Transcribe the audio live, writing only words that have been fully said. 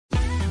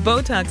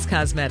Botox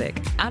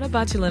Cosmetic, out of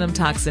botulinum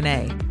toxin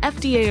A,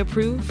 FDA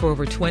approved for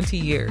over 20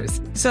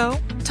 years. So,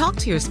 talk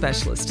to your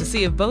specialist to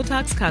see if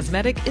Botox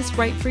Cosmetic is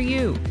right for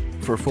you.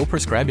 For full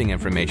prescribing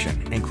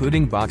information,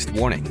 including boxed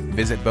warning,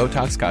 visit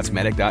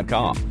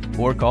BotoxCosmetic.com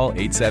or call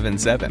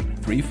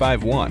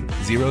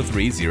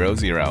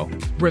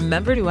 877-351-0300.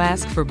 Remember to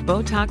ask for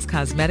Botox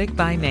Cosmetic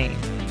by name.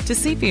 To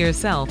see for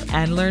yourself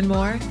and learn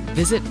more,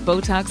 visit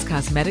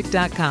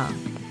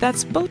BotoxCosmetic.com.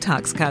 That's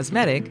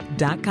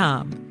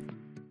BotoxCosmetic.com.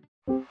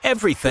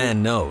 Every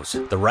fan knows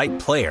the right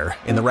player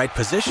in the right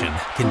position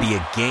can be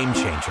a game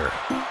changer.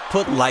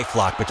 Put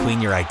LifeLock between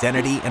your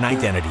identity and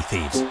identity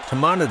thieves to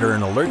monitor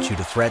and alert you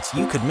to threats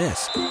you could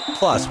miss.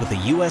 Plus, with a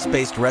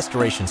U.S.-based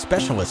restoration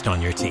specialist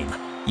on your team,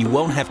 you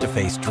won't have to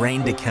face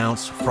drained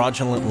accounts,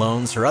 fraudulent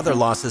loans, or other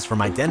losses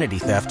from identity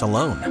theft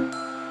alone.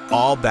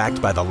 All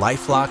backed by the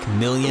LifeLock $1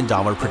 Million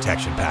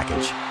Protection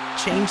Package.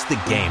 Change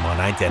the game on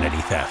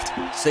identity theft.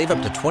 Save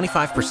up to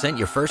 25%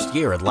 your first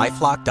year at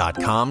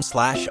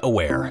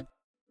LifeLock.com/aware.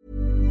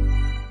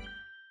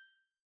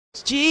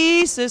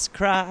 Jesus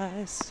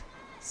Christ,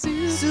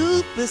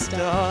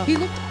 superstar. He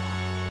looked.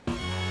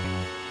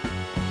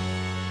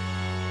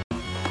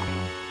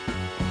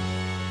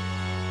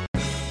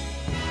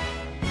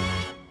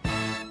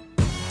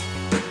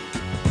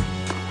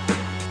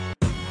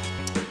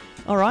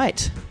 All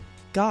right,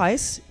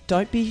 guys,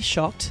 don't be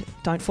shocked.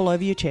 Don't fall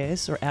over your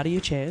chairs or out of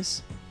your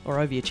chairs or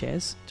over your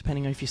chairs,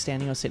 depending on if you're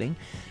standing or sitting.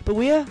 But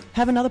we have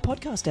another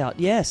podcast out.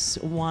 Yes,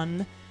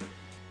 one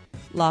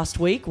last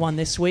week, one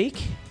this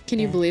week. Can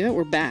you believe it?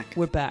 We're back.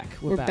 We're back,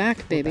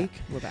 baby.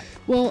 We're back.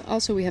 Well,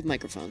 also we have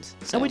microphones.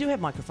 So we do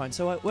have microphones.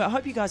 So I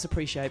hope you guys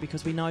appreciate,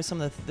 because we know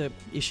some of the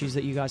issues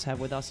that you guys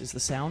have with us is the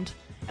sound.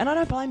 And I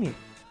don't blame you,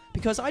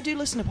 because I do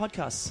listen to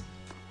podcasts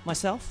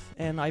myself,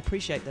 and I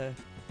appreciate the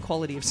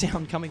quality of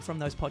sound coming from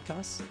those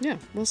podcasts. Yeah,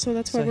 well, so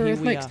that's why we're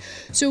with mics.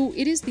 So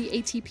it is the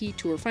ATP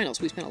Tour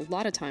Finals. We spent a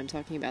lot of time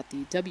talking about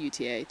the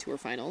WTA Tour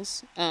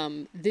Finals.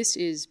 This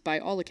is, by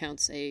all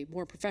accounts, a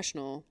more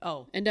professional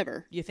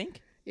endeavor. You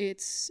think?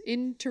 It's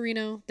in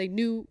Torino. They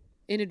knew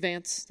in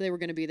advance they were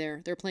going to be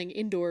there. They're playing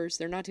indoors.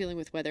 They're not dealing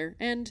with weather.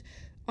 And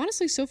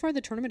honestly, so far the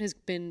tournament has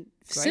been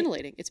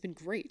scintillating. It's been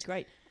great.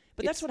 Great.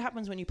 But that's what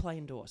happens when you play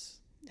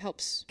indoors.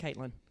 Helps.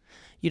 Caitlin.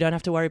 You don't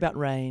have to worry about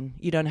rain.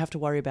 You don't have to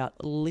worry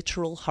about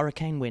literal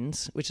hurricane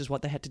winds, which is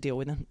what they had to deal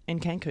with in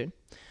Cancun.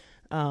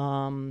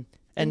 And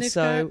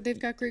they've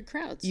got great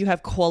crowds. You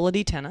have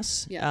quality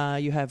tennis. Yeah.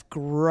 You have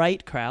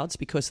great crowds,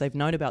 because they've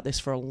known about this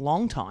for a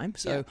long time.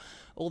 So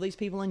all these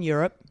people in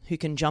Europe who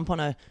can jump on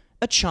a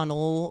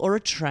channel or a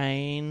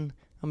train.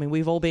 I mean,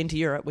 we've all been to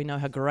Europe. We know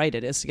how great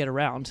it is to get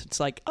around. It's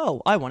like,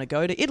 oh, I want to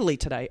go to Italy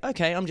today.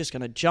 Okay, I'm just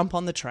going to jump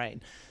on the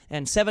train.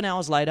 And 7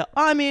 hours later,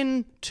 I'm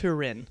in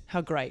Turin.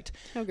 How great.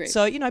 How great.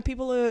 So,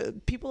 people are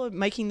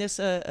making this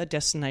a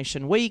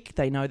destination week.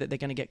 They know that they're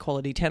going to get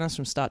quality tennis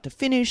from start to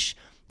finish.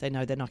 They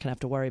know they're not going to have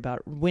to worry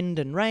about wind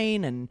and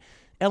rain and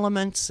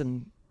elements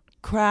and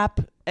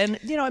crap. And,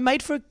 it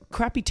made for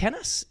crappy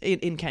tennis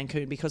in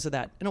Cancun because of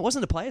that. And it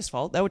wasn't the players'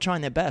 fault. They were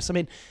trying their best. I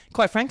mean,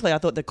 quite frankly, I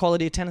thought the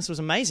quality of tennis was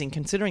amazing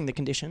considering the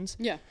conditions.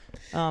 Yeah.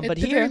 But at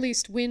the very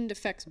least, wind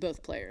affects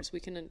both players. We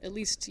can at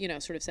least,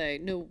 sort of say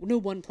no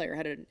one player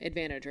had an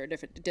advantage or a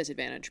different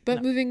disadvantage.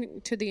 But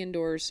moving to the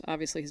indoors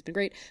obviously has been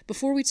great.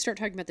 Before we start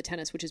talking about the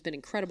tennis, which has been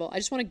incredible, I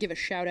just want to give a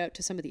shout out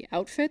to some of the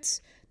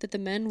outfits that the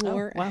men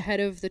wore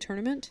ahead of the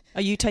tournament.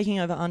 Are you taking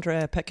over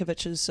Andrea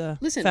Petkovic's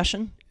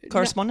fashion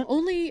correspondent?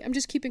 I'm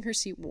just keeping her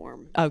seat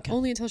warm. Okay.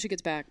 Only until she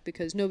gets back,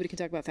 because nobody can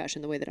talk about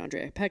fashion the way that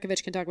Andrea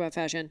Petkovic can talk about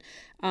fashion.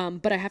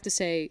 But I have to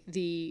say,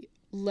 the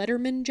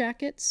Letterman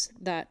jackets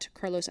that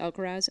Carlos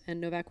Alcaraz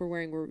and Novak were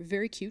wearing were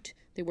very cute.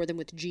 They wore them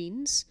with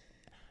jeans.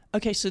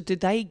 Okay, so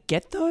did they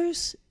get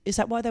those? Is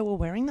that why they were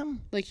wearing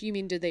them? Like, you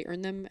mean, did they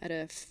earn them at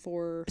as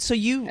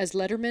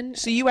Letterman?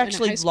 So you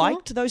actually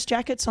liked those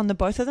jackets on the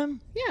both of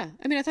them? Yeah.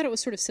 I mean, I thought it was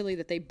sort of silly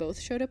that they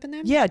both showed up in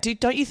them. Yeah. Do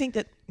you think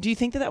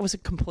that was a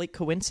complete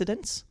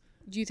coincidence?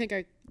 Do you think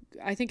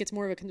I think it's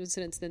more of a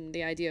coincidence than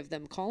the idea of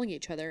them calling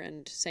each other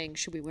and saying,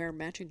 should we wear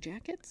matching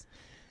jackets?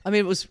 I mean,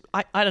 it was,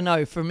 I don't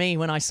know, for me,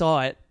 when I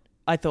saw it,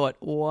 I thought,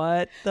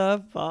 what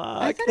the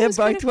fuck? They're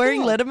both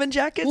wearing Letterman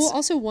jackets? Well,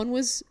 also one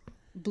was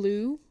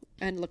blue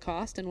and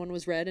Lacoste, and one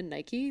was red and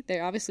Nike. They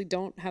obviously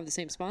don't have the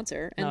same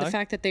sponsor. And the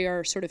fact that they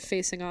are sort of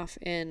facing off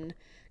in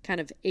kind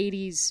of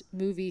 80s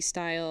movie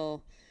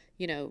style,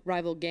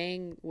 rival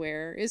gang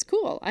wear is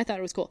cool. I thought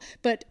it was cool.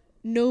 But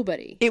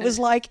nobody. It was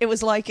like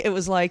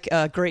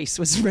Greece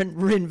was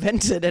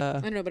reinvented. I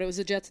don't know, but it was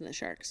the Jets and the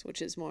Sharks,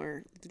 which is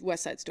more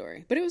West Side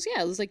Story. But it was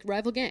like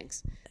rival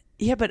gangs.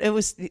 Yeah, but it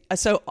was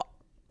so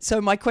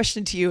my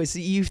question to you is,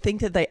 you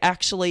think that they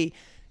actually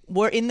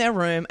were in their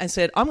room and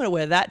said, I'm going to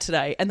wear that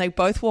today, and they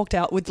both walked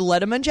out with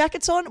Letterman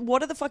jackets on?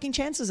 What are the fucking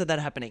chances of that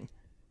happening?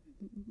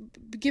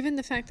 Given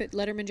the fact that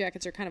Letterman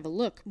jackets are kind of a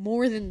look,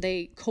 more than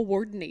they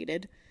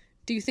coordinated,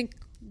 do you think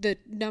the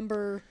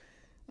number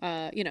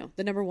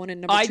the number 1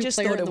 and number 2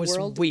 player in the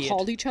world weird.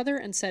 Called each other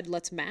and said,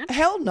 let's match?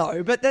 Hell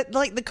no. But that,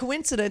 like, the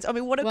coincidence, I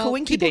mean, what a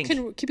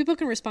coinky-dink. People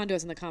can respond to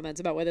us in the comments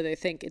about whether they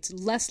think it's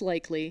less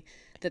likely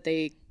that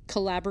they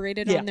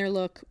collaborated on their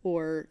look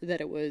or that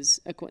it was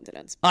a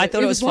coincidence. But I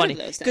thought it was funny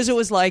because it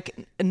was like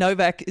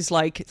Novak is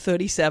like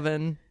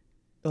 37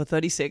 or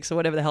 36 or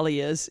whatever the hell he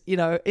is, in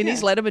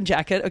his Letterman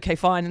jacket. Okay,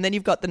 fine. And then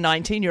you've got the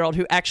 19-year-old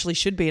who actually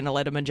should be in a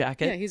Letterman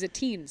jacket. Yeah, he's a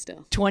teen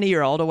still.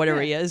 20-year-old or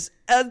whatever he is.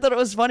 I thought it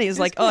was funny. It's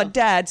like, cool.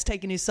 Dad's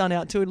taking his son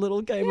out to a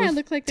little game of it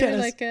looked like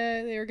tennis.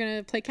 they were going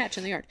to play catch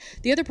in the yard.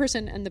 The other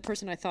person, and the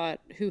person I thought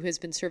who has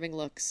been serving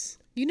looks,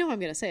 I'm going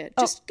to say it.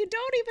 Just don't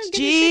even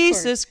give me shit for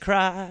it. Jesus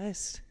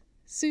Christ.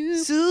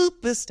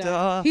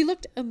 Superstar. He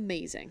looked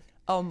amazing.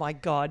 Oh my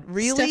God.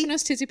 Really?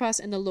 Stefanos Tsitsipas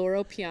in the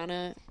Loro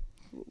Piana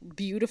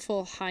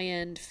beautiful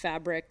high-end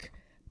fabric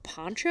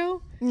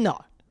poncho. No.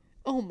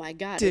 Oh my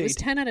God. Dude. It was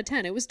 10 out of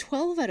 10. It was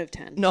 12 out of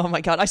 10. No,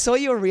 my God. I saw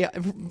your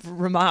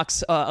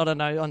remarks, I don't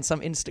know, on some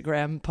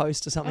Instagram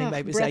post or something,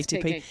 maybe it was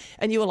ATP.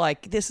 And you were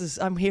like,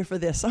 I'm here for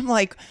this. I'm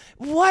like,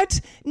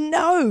 what?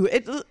 No.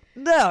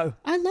 No.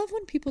 I love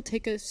when people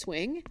take a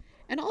swing.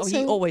 And also,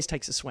 he always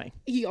takes a swing.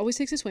 He always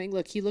takes a swing.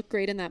 Look, he looked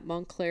great in that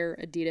Montclair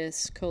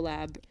Adidas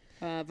collab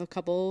of a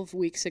couple of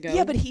weeks ago.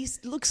 Yeah, but he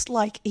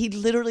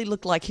literally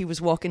looked like he was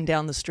walking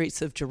down the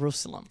streets of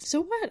Jerusalem.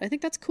 So what? I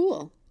think that's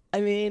cool. I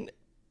mean,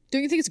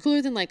 don't you think it's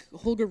cooler than like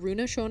Holger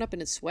Rune showing up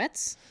in his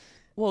sweats?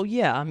 Well,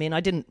 yeah. I mean,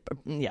 I didn't.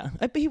 Yeah,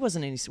 but he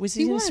wasn't in. Was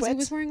he in his sweats? He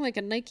was wearing like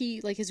a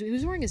Nike, like he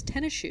was wearing his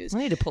tennis shoes. I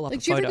need to pull up a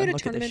photo. Do you ever go and to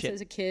look tournaments at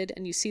as a kid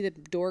and you see the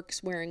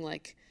dorks wearing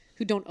like,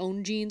 who don't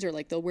own jeans, or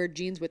like they'll wear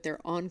jeans with their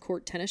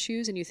on-court tennis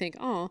shoes, and you think,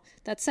 oh,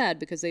 that's sad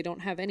because they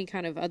don't have any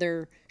kind of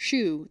other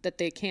shoe that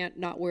they can't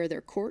not wear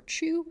their court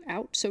shoe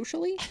out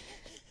socially?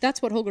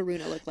 That's what Holger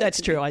Rune looked like.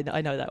 That's true. I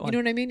know that one. You know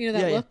what I mean? You know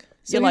that look?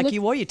 So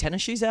you wore your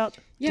tennis shoes out?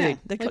 Yeah. Dude,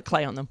 they got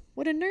clay on them.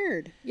 What a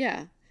nerd.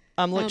 Yeah.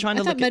 I thought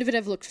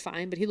Medvedev looked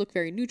fine, but he looked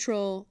very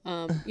neutral.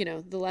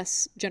 The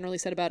less generally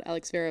said about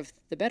Alex Zverev,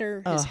 the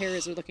better. His hair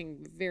is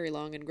looking very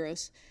long and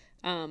gross.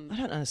 I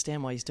don't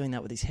understand why he's doing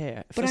that with his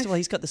hair. First of all,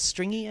 he's got the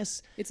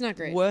stringiest, it's not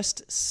great,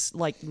 worst,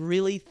 like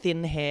really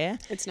thin hair.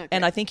 It's not great.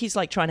 And I think he's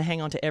like trying to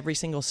hang on to every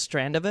single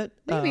strand of it.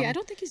 Maybe. I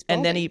don't think he's balding.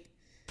 And then he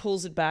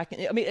pulls it back.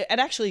 I mean, and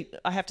actually,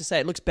 I have to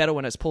say, it looks better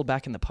when it's pulled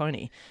back in the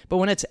pony. But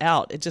when it's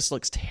out, it just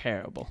looks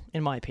terrible,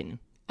 in my opinion.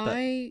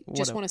 I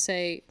just want to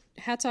say,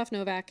 hats off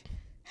Novak,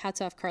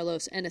 hats off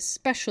Carlos, and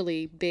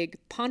especially big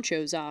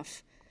ponchos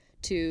off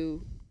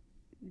to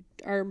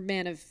our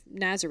man of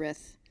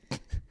Nazareth,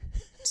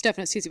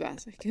 Stefanos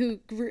Tsitsipas,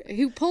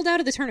 who pulled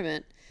out of the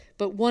tournament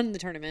but won the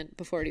tournament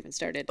before it even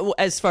started.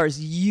 As far as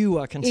you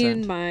are concerned.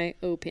 In my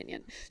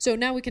opinion. So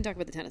now we can talk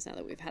about the tennis now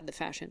that we've had the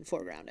fashion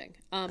foregrounding.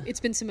 It's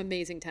been some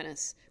amazing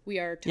tennis. We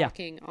are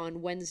talking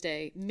on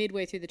Wednesday,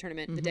 midway through the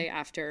tournament, the day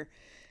after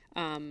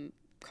after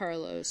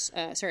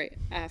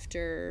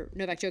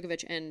Novak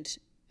Djokovic and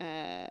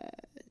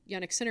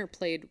Jannik Sinner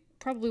played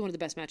probably one of the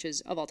best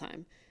matches of all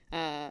time.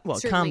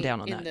 Calm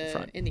down on that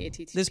front. In the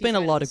ATP There's been a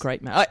lot of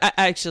great matches. I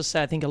actually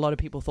say I think a lot of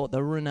people thought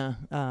the Rune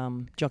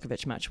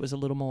Djokovic match was a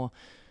little more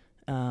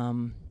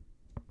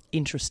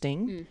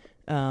interesting.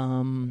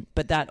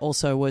 But that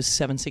also was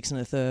 7-6 in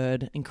the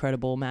third.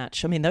 Incredible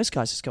match. I mean, those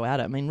guys just go at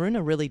it. I mean, Rune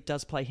really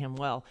does play him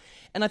well.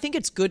 And I think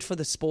it's good for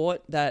the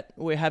sport that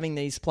we're having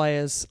these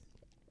players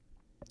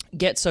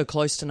get so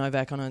close to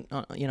Novak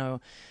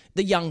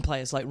the young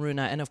players like Rune,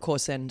 and of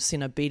course then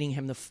Sinner beating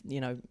him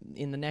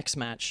in the next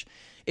match.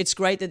 It's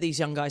great that these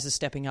young guys are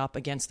stepping up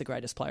against the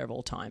greatest player of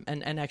all time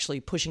and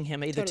actually pushing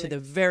him either to the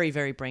very,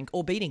 very brink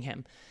or beating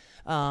him.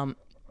 And,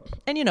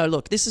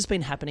 look, this has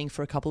been happening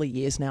for a couple of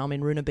years now. I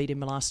mean, Rune beat him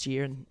last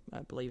year, and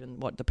I believe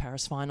in the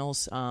Paris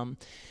finals,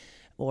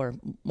 or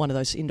one of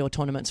those indoor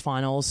tournaments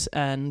finals,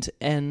 but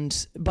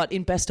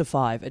in best of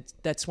five,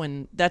 that's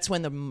when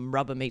the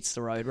rubber meets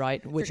the road,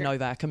 right? With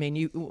Novak, I mean,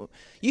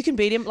 you can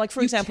beat him. Like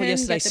for example,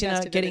 yesterday,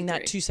 Sinner getting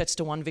that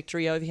 2-1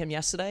 victory over him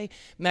yesterday.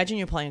 Imagine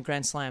you're playing a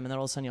Grand Slam, and then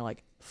all of a sudden you're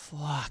like,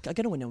 "Fuck, I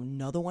got to win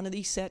another one of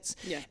these sets,"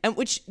 and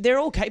which they're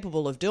all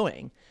capable of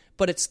doing.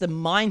 But it's the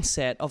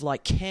mindset of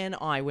like, can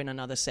I win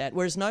another set?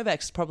 Whereas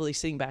Novak's probably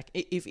sitting back,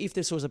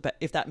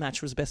 if that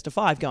match was best of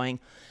five, going,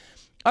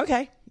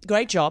 okay,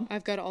 great job.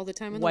 I've got all the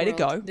time in the world. Way to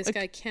go. This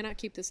guy cannot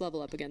keep this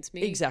level up against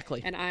me.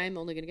 Exactly. And I'm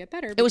only going to get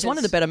better. It was one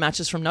of the better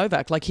matches from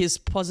Novak. Like his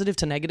positive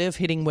to negative,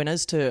 hitting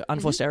winners to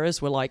unforced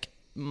errors were like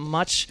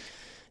much...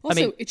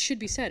 Also, it should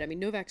be said,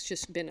 Novak's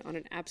just been on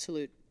an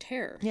absolute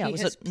tear. Yeah,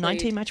 was it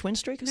 19-match win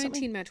streak or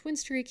something? 19-match win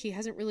streak. He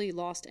hasn't really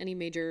lost any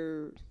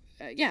major...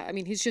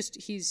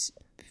 he's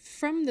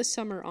from the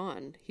summer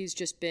on, he's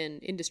just been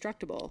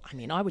indestructible.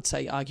 I would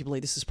say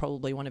arguably this is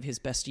probably one of his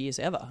best years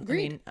ever.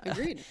 Agreed.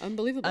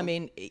 Unbelievable.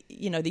 The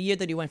year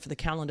that he went for the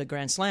calendar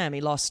Grand Slam,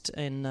 he lost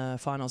in the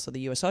finals of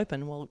the US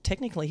Open. Well,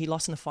 technically he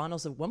lost in the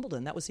finals of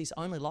Wimbledon. That was his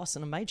only loss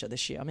in a major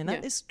this year.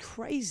 That is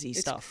crazy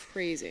stuff.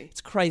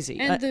 It's crazy.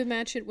 And the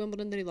match at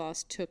Wimbledon that he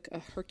lost took a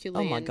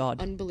Herculean,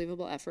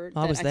 unbelievable effort.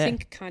 I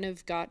think kind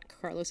of got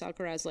Carlos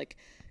Alcaraz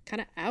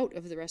kind of out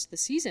of the rest of the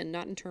season,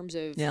 not in terms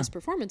of his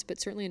performance, but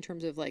certainly in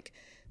terms of like,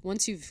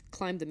 once you've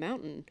climbed the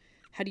mountain,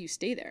 how do you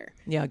stay there?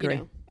 Yeah, I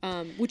agree.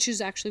 Which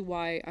is actually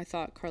why I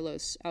thought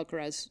Carlos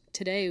Alcaraz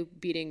today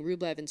beating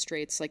Rublev in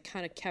straights like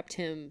kind of kept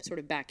him sort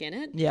of back in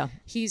it. Yeah.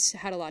 He's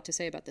had a lot to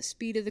say about the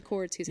speed of the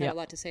courts. He's had a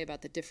lot to say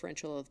about the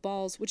differential of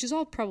balls, which is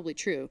all probably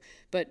true.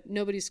 But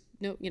Novak's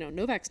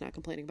not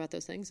complaining about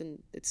those things,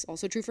 and it's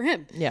also true for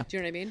him. Yeah. Do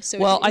you know what I mean?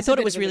 So I thought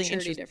it was really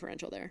interesting.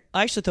 Differential there.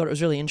 I actually thought it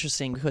was really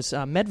interesting because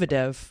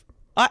Medvedev,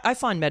 I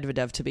find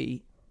Medvedev to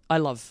be, I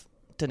love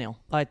Daniil.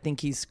 I think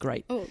he's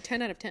great.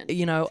 10 out of 10.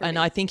 And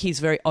I think he's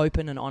very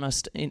open and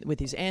honest with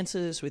his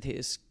answers, with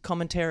his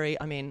commentary.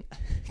 I mean,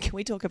 can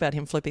we talk about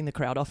him flipping the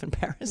crowd off in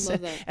Paris?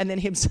 Love that. And then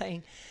him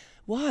saying,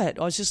 what?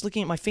 I was just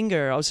looking at my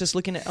finger.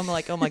 I'm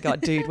like, oh my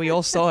God, dude, we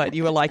all saw it.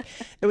 You were like,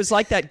 it was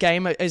like that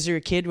game as you're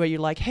a kid where you're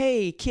like,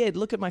 hey, kid,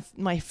 look at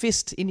my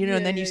fist. And,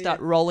 and then you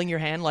start rolling your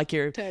hand like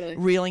you're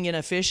reeling in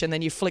a fish, and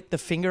then you flick the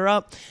finger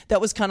up.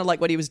 That was kind of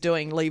like what he was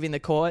doing, leaving the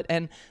court.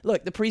 And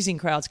look, the Parisian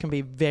crowds can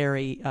be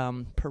very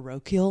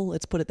parochial,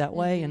 let's put it that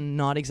way, and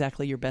not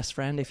exactly your best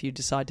friend if you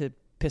decide to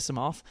piss them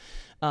off.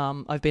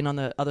 I've been on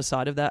the other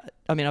side of that.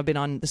 I mean, I've been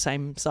on the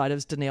same side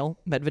as Daniil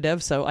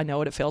Medvedev, so I know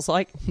what it feels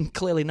like.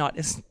 Clearly not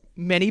as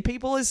many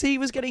people as he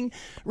was getting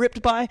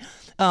ripped by.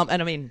 And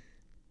I mean,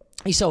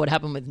 you saw what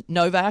happened with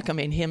Novak. I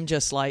mean, him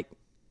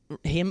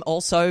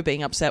also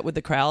being upset with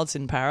the crowds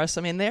in Paris.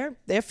 I mean,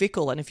 they're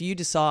fickle. And if you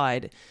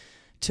decide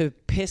to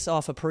piss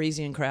off a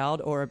Parisian crowd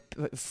or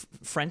a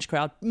French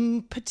crowd,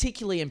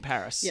 particularly in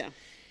Paris,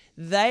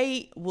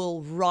 they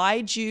will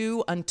ride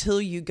you until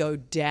you go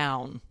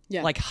down.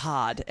 Yeah. Like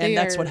hard. And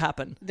that's what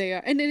happened. They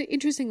are. And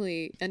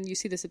interestingly, and you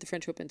see this at the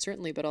French Open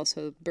certainly, but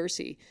also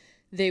Bercy,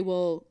 they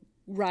will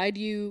ride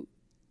you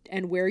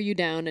and wear you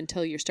down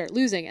until you start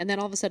losing, and then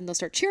all of a sudden they'll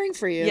start cheering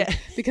for you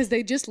because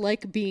they just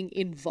like being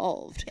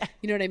involved.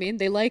 You know what I mean?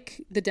 They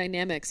like the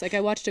dynamics. Like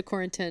I watched a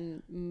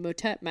Corentin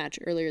Moutet match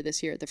earlier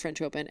this year at the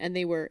French Open, and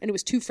it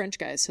was two French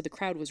guys, so the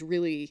crowd was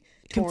really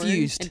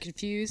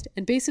confused,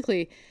 and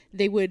basically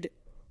they would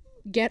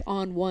get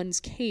on one's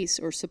case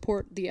or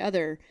support the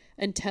other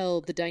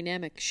until the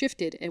dynamic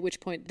shifted, at which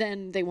point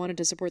then they wanted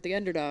to support the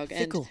underdog.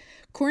 Fickle. And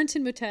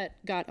Corentin Moutet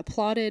got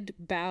applauded,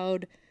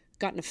 bowed,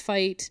 got in a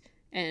fight,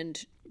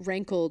 and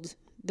rankled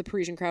the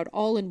Parisian crowd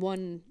all in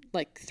one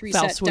like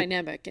 3-set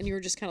dynamic. And you were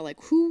just kind of like,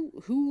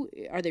 who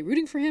are they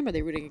rooting for him? Are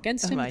they rooting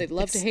against him? Do they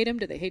love to hate him?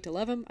 Do they hate to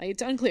love him?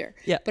 It's unclear.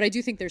 Yeah. But I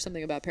do think there's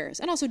something about Paris.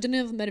 And also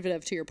Daniil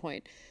Medvedev, to your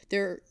point,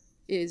 there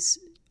is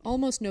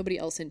almost nobody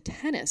else in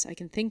tennis I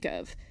can think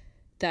of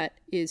that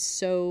is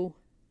so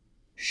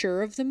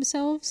sure of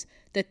themselves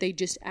that they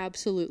just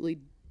absolutely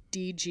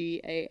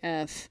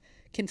DGAF,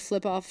 can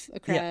flip off a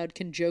crowd,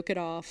 can joke it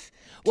off.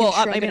 Well,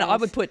 I mean, I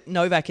would put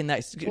Novak in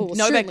that.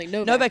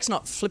 Novak's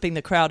not flipping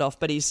the crowd off,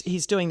 but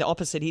he's doing the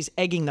opposite. He's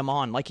egging them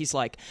on. Like he's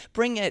like,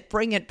 bring it.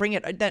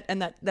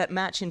 That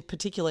match in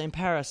particular in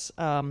Paris,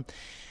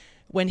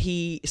 when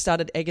he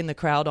started egging the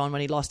crowd on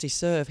when he lost his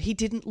serve, he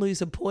didn't lose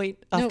a point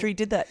after he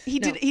did that.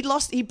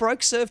 He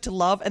broke serve to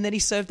love, and then he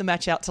served the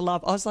match out to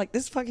love. I was like,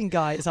 this fucking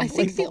guy is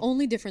unbelievable. I think the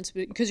only difference,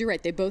 because you're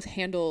right, they both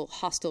handle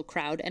hostile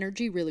crowd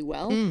energy really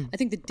well. I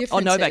think the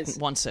difference Novak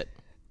wants it.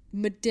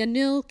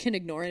 Daniil can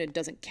ignore it and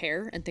doesn't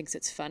care and thinks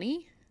it's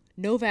funny.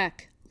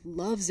 Novak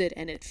loves it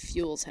and it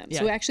fuels him. Yeah.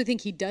 So I actually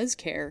think he does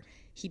care.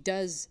 He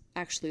does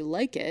actually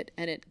like it,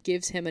 and it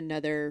gives him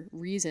another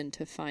reason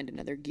to find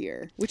another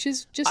gear, which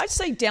is just I'd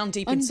say down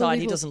deep inside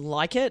he doesn't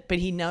like it, but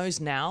he knows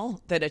now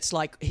that it's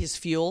like his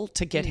fuel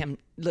to get him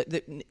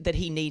that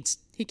he needs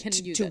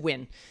to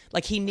win.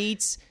 Like he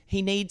needs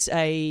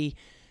a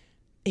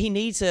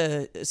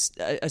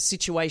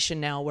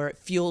situation now where it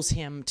fuels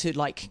him to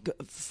like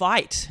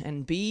fight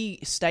and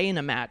stay in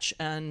a match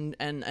and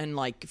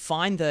like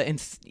find the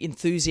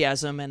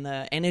enthusiasm and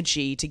the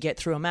energy to get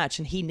through a match,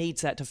 and he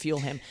needs that to fuel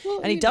him. Well,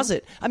 and he does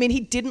it. I mean,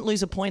 he didn't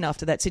lose a point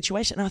after that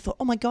situation, and I thought,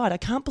 oh my God, I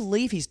can't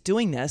believe he's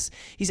doing this.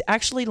 He's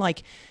actually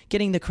like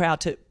getting the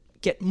crowd to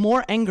get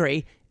more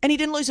angry, and he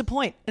didn't lose a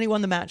point, and he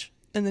won the match,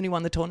 and then he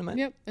won the tournament.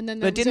 Yep. And then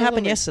but it didn't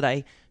happen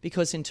yesterday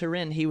because in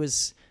Turin he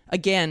was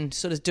again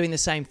sort of doing the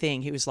same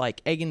thing. He was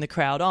like egging the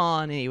crowd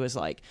on, and he was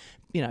like,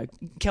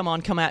 come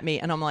on, come at me.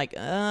 And I'm like,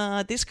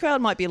 this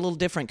crowd might be a little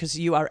different because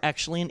you are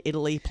actually in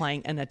Italy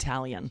playing an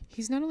Italian.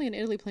 He's not only in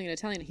Italy playing an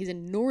Italian, he's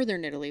in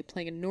Northern Italy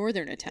playing a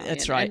Northern Italian.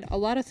 That's right. And a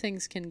lot of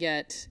things can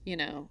get,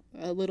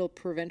 a little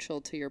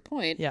provincial, to your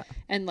point. Yeah.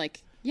 And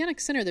like Yannick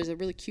Sinner, there's a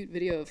really cute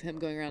video of him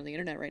going around the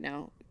internet right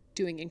now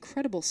doing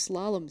incredible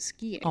slalom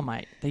skiing. Oh,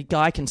 mate. The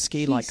guy can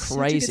ski like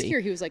crazy. Such a good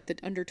skier. He was like the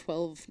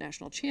under-12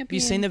 national champion. Have you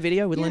seen the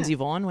video with Lindsey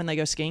Vonn when they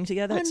go skiing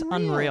together? It's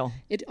unreal.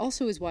 It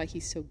also is why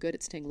he's so good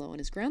at staying low on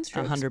his ground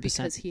strokes. 100%.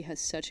 Because he has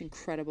such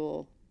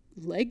incredible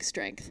leg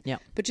strength. Yeah.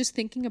 But just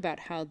thinking about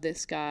how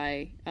this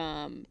guy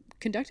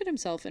conducted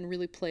himself and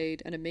really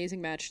played an amazing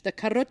match. The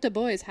Carota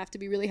boys have to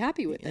be really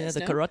happy with this. Yeah,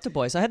 the Carota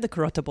boys. I had the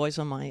Carota boys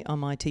on my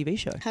TV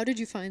show. How did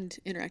you find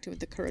interacting with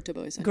the Carota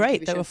boys on your TV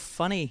show? They were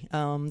funny.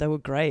 They were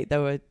great. They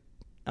were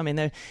I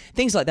mean,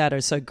 things like that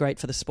are so great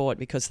for the sport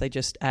because they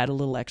just add a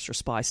little extra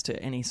spice to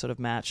any sort of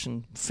match,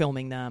 and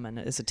filming them. And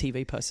as a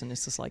TV person,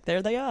 it's just like,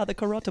 there they are, the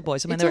Carota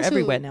boys. I mean, they're also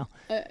everywhere now.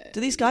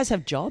 Do these guys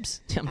have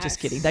jobs? I'm just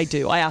kidding. They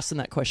do. I asked them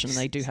that question, and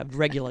they do have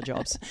regular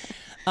jobs.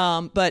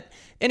 But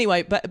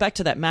anyway, back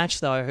to that match,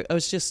 though. It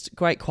was just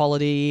great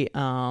quality.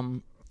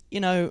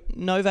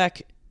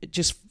 Novak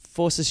just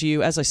forces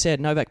you, as I said,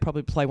 Novak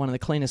probably played one of the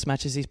cleanest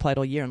matches he's played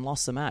all year and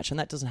lost the match, and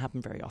that doesn't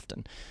happen very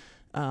often.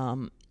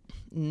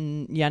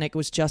 Yannick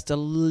was just a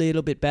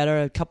little bit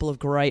better. A couple of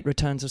great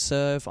returns of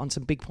serve on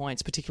some big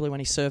points, particularly when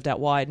he served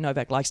out wide.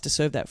 Novak likes to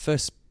serve that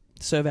first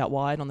serve out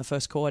wide on the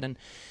first court, and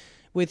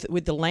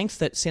with the length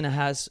that Sinner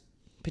has,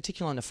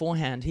 particularly on the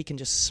forehand, he can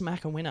just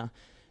smack a winner.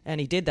 And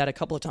he did that a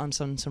couple of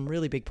times on some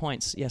really big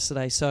points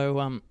yesterday.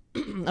 So,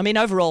 I mean,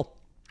 overall,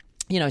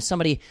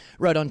 somebody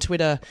wrote on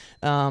Twitter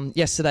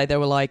yesterday, they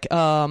were like,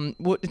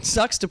 it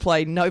sucks to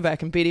play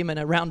Novak and beat him in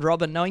a round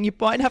robin, knowing you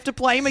might have to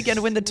play him again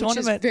to win the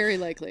tournament. Which is very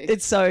likely.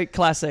 It's so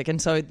classic.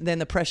 And so then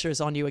the pressure is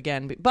on you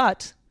again.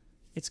 But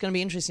it's going to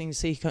be interesting to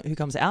see who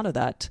comes out of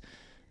that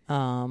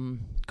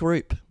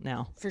group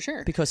now. For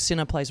sure. Because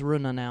Sinner plays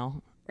Rune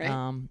now.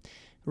 Right.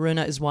 Rune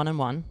is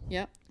 1-1.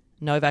 Yep.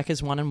 Novak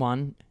is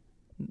 1-1.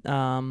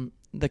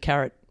 The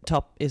Carrot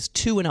Top is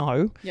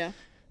 2-0. Yeah.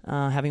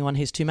 Having won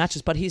his 2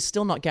 matches, but he's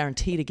still not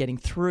guaranteed of getting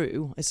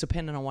through. It's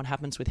dependent on what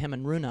happens with him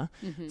and Rune.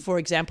 Mm-hmm. For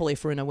example,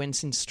 if Rune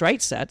wins in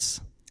straight sets,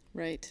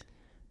 right?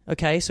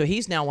 Okay, so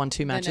he's now won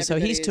 2 matches, so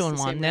he's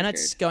 2-1. Then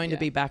it's going to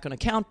be back on a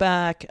count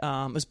back.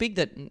 It was big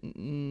that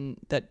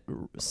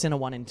Sinner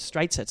won in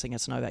straight sets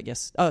against Novak.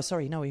 Yes. Oh,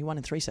 sorry, no, he won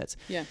in 3 sets.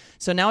 Yeah.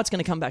 So now it's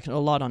going to come back a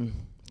lot on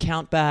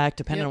count back,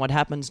 depending on what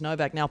happens.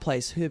 Novak now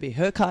plays Herbie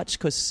Hurkacz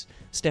because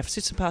Steph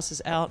Tsitsipas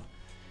is out.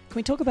 Can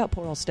we talk about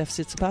poor old Steph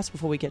Tsitsipas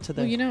before we get to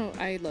the... Well,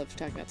 I love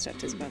talking about Steph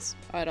Tsitsipas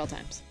at all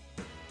times.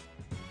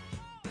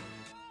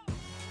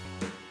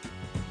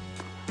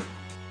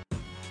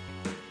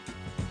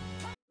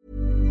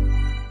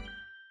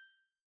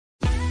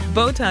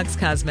 Botox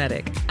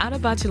Cosmetic, out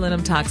of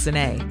botulinum toxin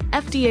A,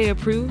 FDA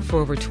approved for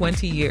over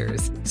 20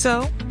 years.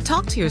 So,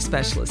 talk to your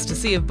specialist to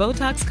see if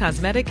Botox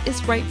Cosmetic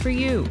is right for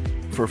you.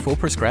 For full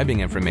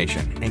prescribing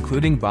information,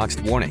 including boxed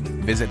warning,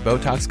 visit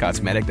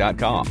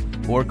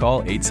BotoxCosmetic.com or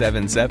call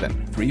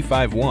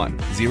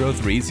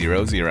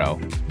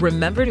 877-351-0300.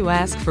 Remember to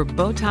ask for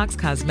Botox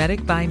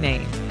Cosmetic by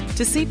name.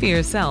 To see for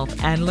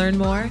yourself and learn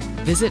more,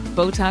 visit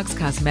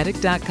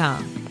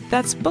BotoxCosmetic.com.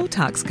 That's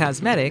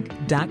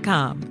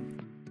BotoxCosmetic.com.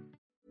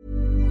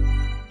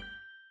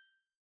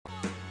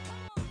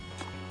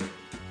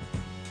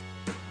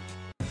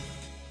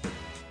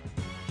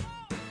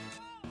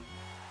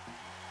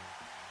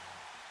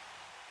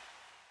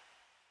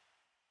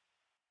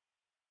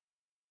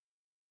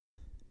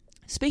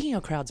 Speaking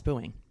of crowds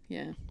booing,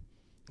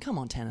 come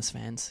on, tennis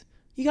fans.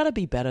 You got to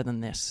be better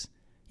than this.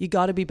 You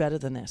got to be better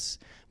than this.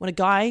 When a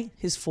guy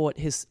has fought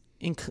his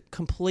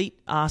complete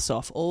ass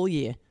off all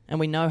year, and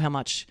we know how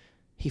much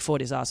he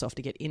fought his ass off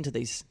to get into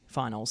these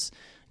finals,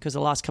 because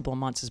the last couple of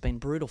months has been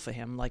brutal for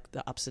him, like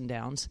the ups and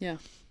downs. Yeah.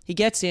 He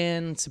gets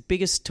in. It's the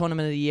biggest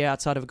tournament of the year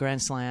outside of a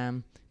Grand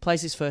Slam.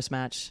 Plays his first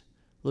match,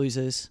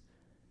 loses.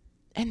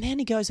 And then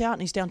he goes out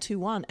and he's down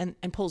 2-1 and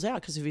pulls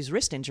out because of his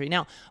wrist injury.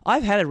 Now,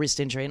 I've had a wrist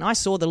injury, and I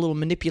saw the little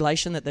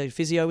manipulation that the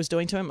physio was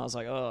doing to him. I was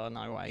like, oh,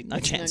 no way, no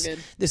chance. No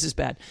good. This is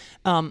bad.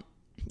 You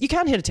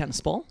can't hit a tennis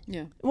ball.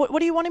 Yeah. What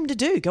do you want him to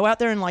do? Go out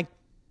there and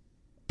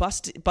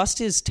bust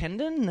his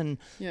tendon and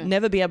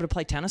never be able to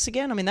play tennis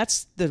again? I mean,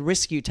 that's the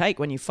risk you take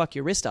when you fuck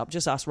your wrist up.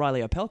 Just ask Riley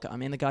Opelka. I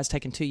mean, the guy's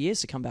taken 2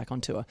 years to come back on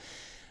tour.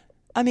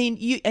 I mean,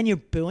 you're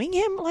booing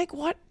him? Like,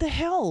 what the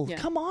hell? Yeah.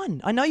 Come on.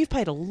 I know you've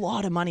paid a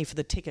lot of money for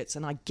the tickets,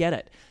 and I get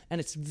it.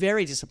 And it's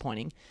very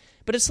disappointing.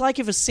 But it's like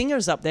if a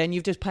singer's up there and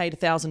you've just paid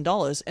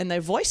 $1,000 and their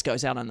voice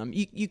goes out on them.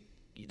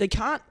 They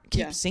can't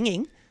keep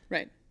singing.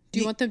 Right. Do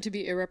you want them to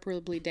be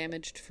irreparably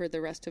damaged for the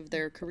rest of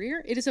their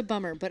career? It is a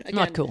bummer, but again,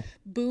 not cool.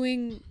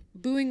 Booing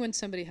when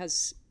somebody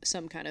has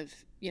some kind of,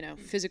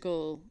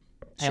 physical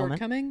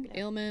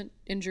ailment,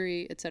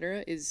 injury,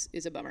 etc. is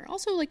a bummer.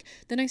 Also, like,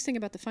 the nice thing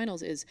about the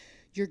finals is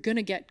you're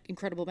gonna get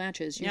incredible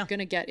matches. You're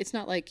gonna get. It's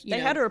not like they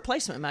had a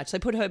replacement match. They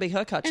put Herbie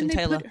Hurkacz and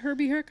Taylor. They put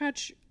Herbie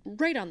Hurkacz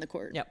right on the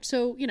court. Yep.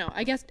 So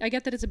I get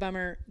that it's a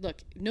bummer.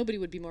 Look, nobody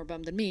would be more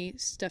bummed than me.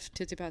 Steph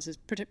Tsitsipas is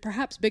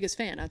perhaps biggest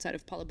fan outside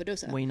of Paula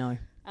Badosa. We know.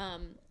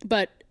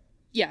 But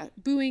yeah,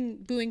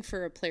 booing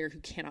for a player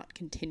who cannot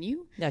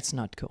continue. That's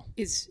not cool.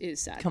 Is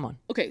sad. Come on.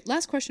 Okay,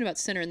 last question about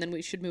Sinner, and then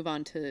we should move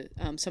on to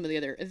some of the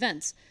other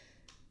events.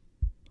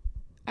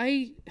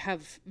 I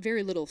have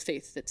very little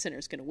faith that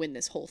Sinner's going to win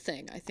this whole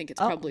thing. I think it's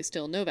probably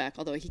still Novak,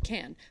 although he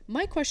can.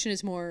 My question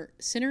is more,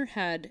 Sinner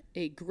had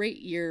a great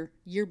year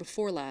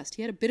before last.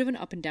 He had a bit of an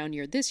up and down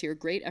year this year.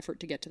 Great effort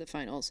to get to the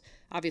finals.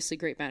 Obviously,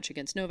 great match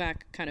against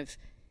Novak, kind of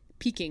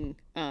peaking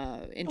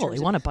in terms he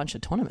won a bunch of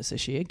tournaments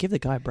this year. Give the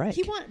guy a break.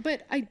 He won,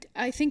 but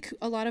I think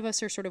a lot of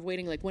us are sort of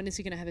waiting, like, when is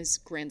he going to have his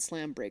Grand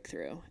Slam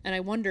breakthrough? And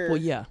I wonder... Well,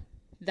 yeah.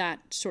 That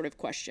sort of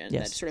question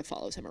that sort of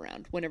follows him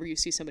around. Whenever you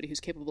see somebody who's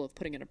capable of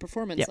putting in a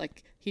performance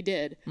like he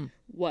did,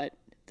 what's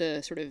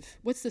the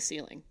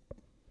ceiling?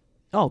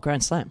 Oh,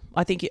 Grand Slam.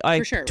 I think I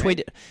For sure,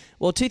 tweeted. right?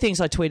 Well, two things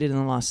I tweeted in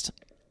the last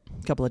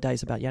couple of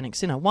days about Yannick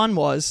Sinner. One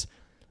was,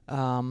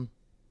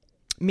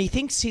 me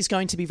thinks he's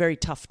going to be very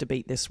tough to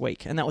beat this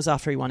week, and that was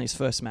after he won his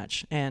first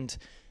match. And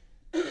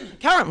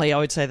currently, I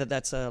would say that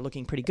that's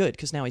looking pretty good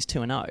because now he's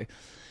 2-0.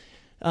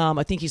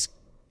 I think he's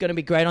going to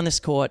be great on this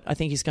court. I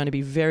think he's going to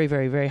be very,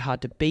 very, very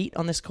hard to beat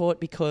on this court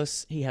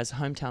because he has a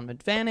hometown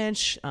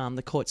advantage.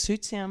 The court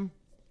suits him,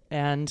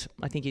 and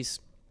I think he's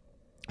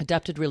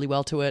adapted really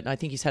well to it. And I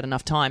think he's had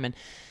enough time.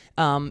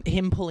 And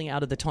him pulling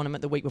out of the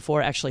tournament the week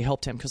before actually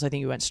helped him because I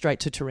think he went straight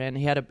to Turin.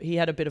 He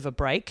had a bit of a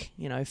break,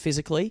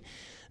 physically,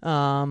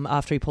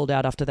 after he pulled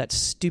out after that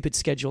stupid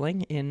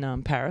scheduling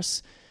in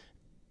Paris.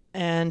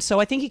 And so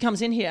I think he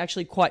comes in here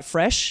actually quite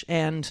fresh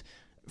and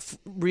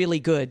really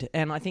good.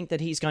 And I think that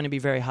he's going to be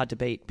very hard to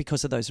beat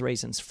because of those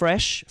reasons.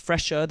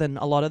 Fresher than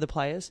a lot of the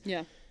players.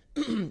 Yeah.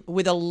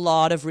 With a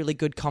lot of really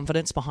good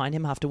confidence behind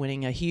him after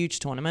winning a huge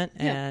tournament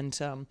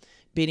and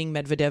beating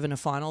Medvedev in a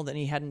final that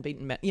he hadn't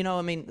beaten.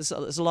 There's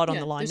a lot on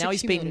the line. Now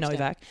he's beaten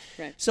Novak.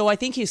 Right. So I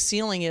think his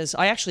ceiling is,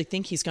 I actually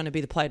think he's going to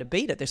be the player to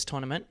beat at this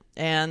tournament.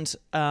 And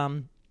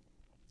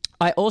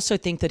I also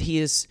think that he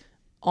is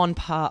on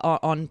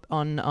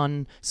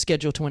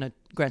schedule to win a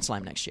Grand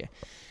Slam next year.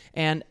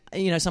 And,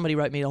 somebody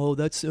wrote me, oh,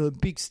 that's a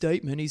big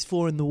statement. He's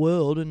 4 in the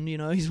world and,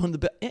 he's one of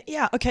the best.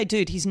 Yeah, okay,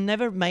 dude, he's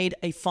never made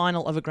a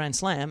final of a Grand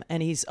Slam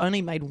and he's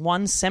only made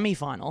one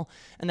semi-final,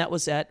 and that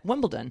was at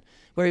Wimbledon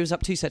where he was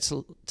up 2 sets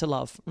to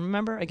love.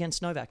 Remember?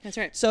 Against Novak. That's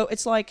right. So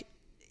it's like,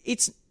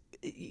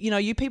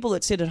 you people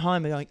that sit at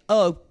home are going,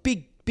 oh,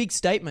 big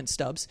statement,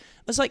 Stubbs.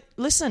 It's like,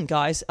 listen,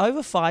 guys,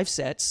 over 5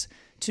 sets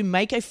to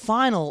make a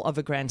final of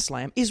a Grand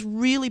Slam is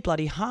really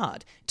bloody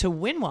hard. To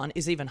win one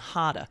is even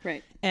harder.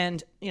 Right.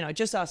 And,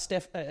 just ask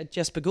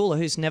Jess Pegula,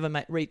 who's never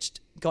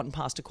gotten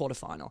past a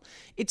quarterfinal.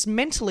 It's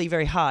mentally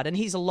very hard, and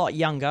he's a lot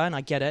younger, and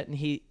I get it, and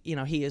he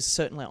is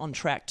certainly on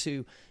track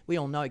to, we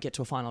all know, get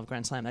to a final of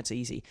Grand Slam. That's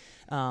easy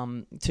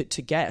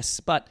to guess.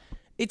 But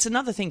it's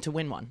another thing to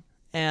win one,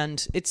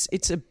 and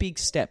it's a big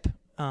step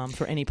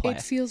for any player.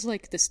 It feels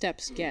like the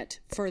steps get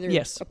further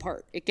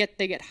apart. They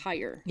get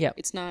higher. Yeah.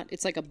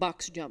 It's like a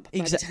box jump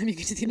by the time you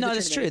get to the end of the tournament. No,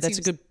 that's true. That's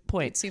a good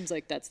point. It seems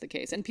like that's the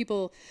case. And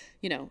people,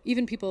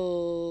 even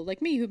people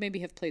like me who maybe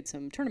have played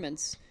some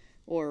tournaments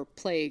or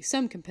play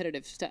some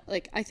competitive stuff,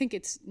 like I think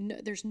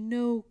there's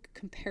no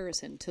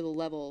comparison to the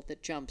level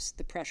that jumps,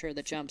 the pressure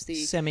that jumps, the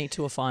semi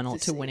to a final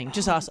to winning.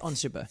 Just ask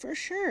Ons Jabeur. For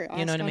sure.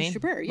 You know what I mean?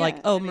 Jabeur, yeah.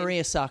 Like,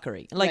 Maria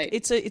Sakkari. Like, right.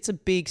 it's a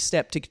big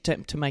step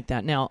to make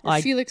that. Now,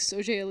 Felix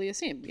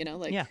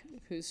Auger-Aliassime,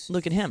 who's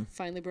look at him.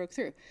 Finally broke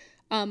through.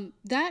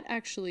 That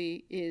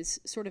actually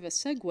is sort of a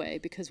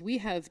segue because we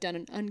have done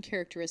an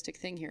uncharacteristic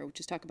thing here, which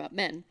is talk about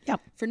men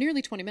for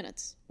nearly 20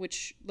 minutes,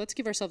 which let's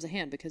give ourselves a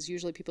hand because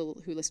usually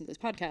people who listen to this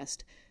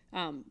podcast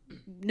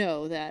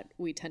know that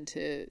we tend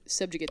to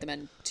subjugate the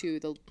men to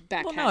the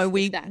back half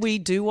of that. We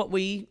do what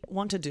we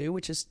want to do,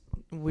 which is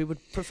we would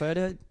prefer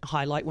to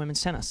highlight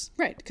women's tennis.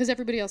 Right, because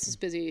everybody else is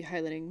busy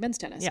highlighting men's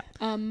tennis. Yeah,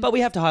 but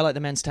we have to highlight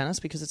the men's tennis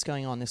because it's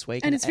going on this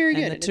week. And it's very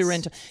good.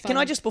 And Can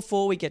I just,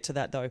 before we get to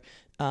that though,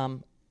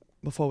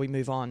 before we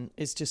move on,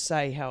 is just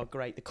say how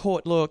great the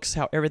court looks,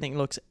 how everything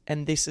looks,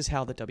 and this is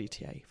how the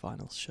WTA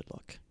finals should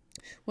look.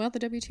 Well, the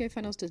WTA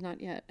finals does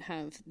not yet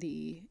have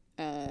the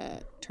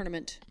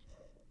tournament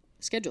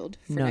scheduled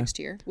for next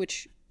year,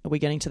 which... Are we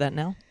getting to that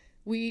now?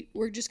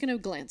 We're just going to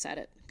glance at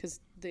it because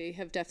they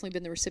have definitely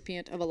been the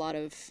recipient of a lot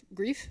of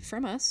grief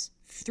from us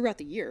throughout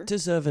the year.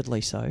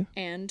 Deservedly so.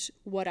 And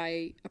what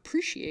I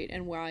appreciate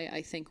and why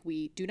I think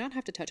we do not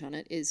have to touch on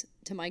it is,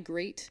 to my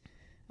great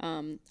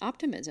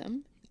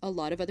optimism, a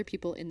lot of other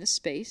people in this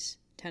space,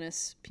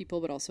 tennis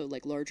people, but also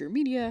like larger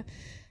media,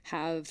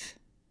 have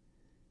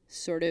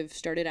sort of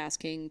started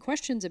asking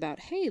questions about,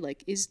 hey,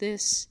 like, is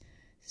this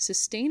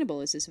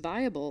sustainable? Is this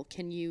viable?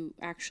 Can you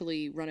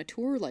actually run a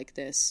tour like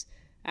this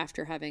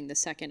after having the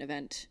second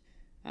event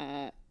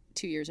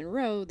 2 years in a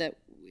row that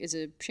is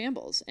a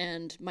shambles?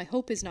 And my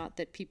hope is not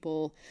that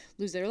people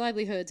lose their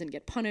livelihoods and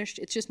get punished.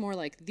 It's just more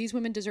like these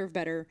women deserve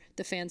better,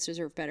 the fans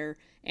deserve better,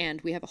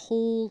 and we have a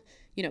whole,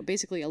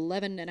 basically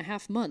 11 and a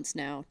half months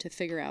now to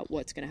figure out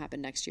what's going to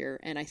happen next year.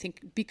 And I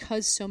think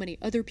because so many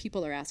other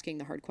people are asking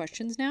the hard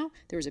questions now,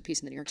 there was a piece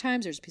in the New York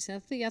Times, there's a piece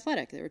in The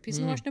Athletic, there was a piece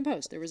in the Washington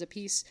Post, there was a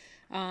piece,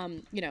 all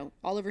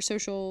over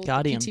social,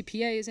 Guardian.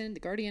 PTPA is in, The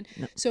Guardian.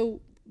 No. So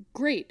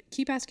great,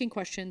 keep asking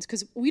questions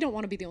because we don't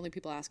want to be the only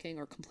people asking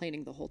or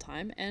complaining the whole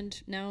time.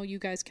 And now you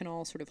guys can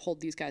all sort of hold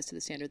these guys to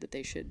the standard that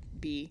they should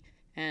be,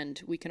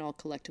 and we can all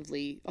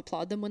collectively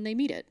applaud them when they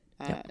meet it,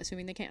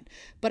 assuming they can.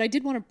 But I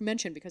did want to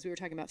mention, because we were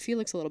talking about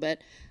Felix a little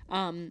bit,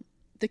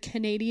 the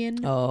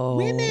Canadian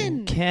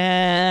women.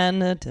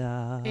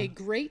 Canada. A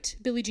great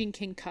Billie Jean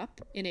King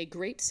Cup in a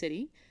great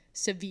city,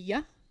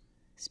 Sevilla,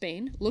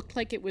 Spain. Looked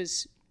like it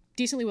was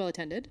decently well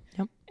attended.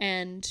 Yep.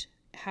 And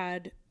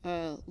had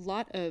a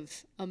lot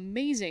of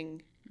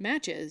amazing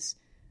matches,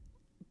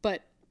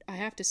 but I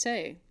have to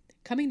say,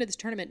 coming to this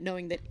tournament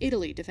knowing that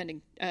Italy,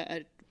 defending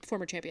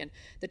former champion,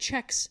 the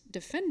Czechs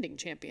defending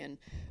champion,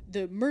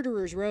 the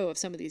murderer's row of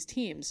some of these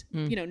teams,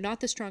 not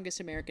the strongest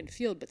American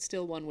field, but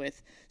still one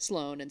with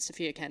Sloane and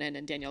Sophia Kenin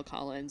and Danielle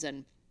Collins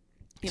and,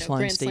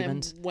 Grand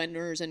Slam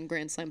winners and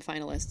Grand Slam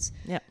finalists.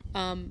 Yeah.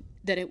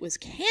 That it was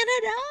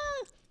Canada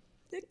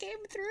that came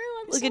through.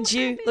 Look at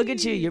you. Look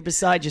at you. You're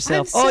beside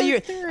yourself.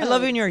 I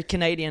love when your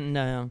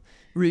Canadian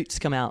roots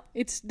come out.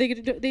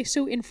 They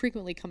so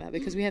infrequently come out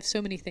because we have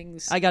so many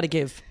things. I got to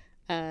give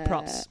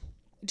props.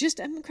 Just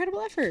an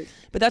incredible effort.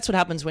 But that's what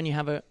happens when you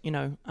have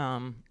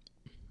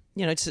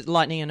it's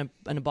lightning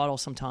in a bottle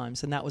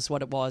sometimes, and that was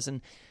what it was.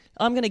 And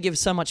I'm going to give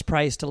so much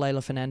praise to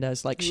Leylah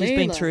Fernandez. Like, she's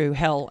been through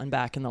hell and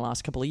back in the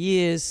last couple of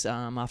years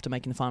after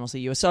making the finals of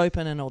the US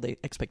Open and all the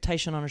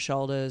expectation on her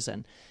shoulders.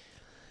 And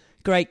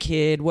great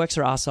kid, works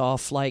her ass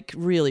off, like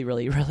really,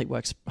 really, really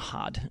works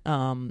hard.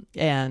 And,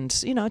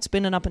 it's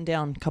been an up and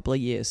down couple of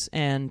years.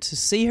 And to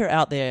see her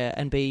out there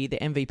and be the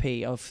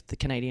MVP of the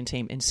Canadian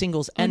team in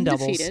singles and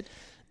doubles.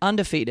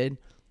 Undefeated.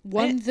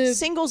 Won the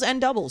singles and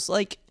doubles.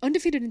 Like,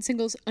 undefeated in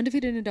singles,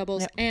 undefeated in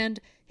doubles, and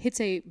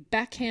hits a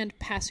backhand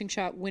passing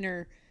shot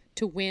winner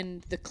to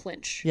win the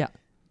clinch. Yeah.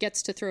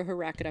 Gets to throw her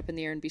racket up in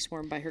the air and be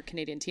swarmed by her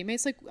Canadian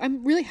teammates. Like,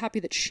 I'm really happy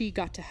that she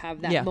got to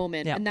have that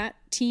moment. Yeah. And that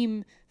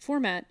team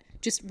format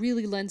just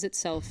really lends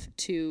itself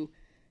to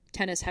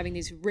tennis having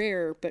these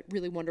rare but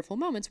really wonderful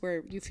moments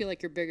where you feel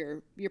like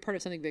you're part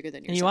of something bigger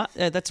than yourself.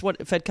 And you are. That's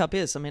what Fed Cup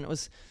is. I mean, it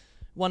was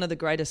one of the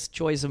greatest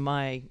joys of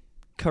my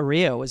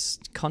career, was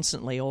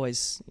constantly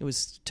always, it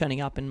was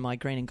turning up in my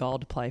green and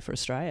gold to play for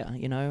Australia.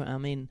 I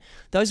mean,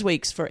 those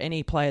weeks for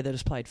any player that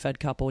has played Fed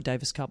Cup or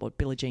Davis Cup or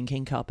Billie Jean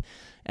King Cup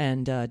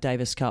and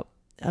Davis Cup,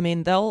 I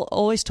mean, they'll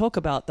always talk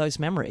about those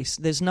memories.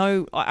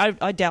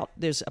 I doubt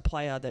there's a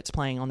player that's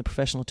playing on the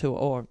professional tour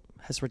or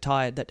has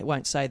retired that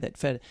won't say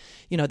that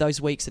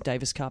those weeks at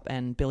Davis Cup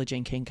and Billie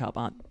Jean King Cup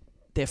aren't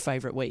their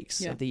favourite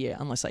weeks of the year,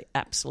 unless they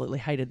absolutely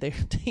hated their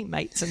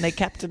teammates and their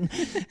captain.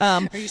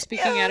 Are you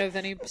speaking out of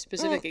any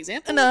specific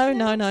example?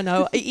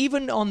 No.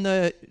 Even on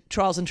the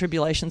trials and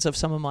tribulations of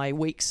some of my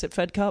weeks at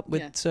Fed Cup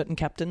with certain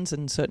captains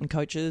and certain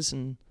coaches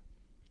and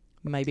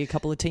maybe a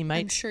couple of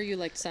teammates. I'm sure you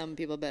liked some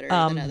people better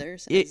than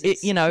others.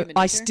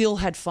 I still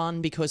had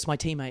fun because my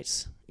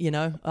teammates,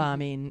 I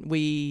mean,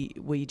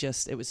 it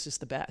was just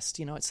the best.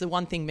 It's the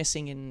one thing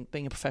missing in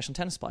being a professional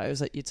tennis player is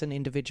that it's an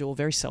individual,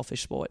 very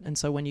selfish sport. And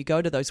so when you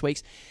go to those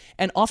weeks,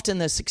 and often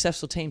the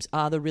successful teams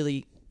are the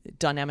really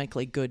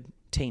dynamically good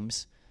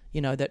teams,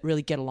 that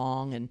really get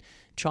along and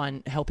try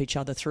and help each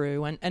other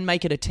through and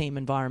make it a team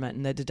environment.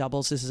 And the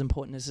doubles is as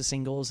important as the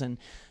singles, and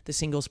the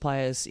singles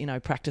players,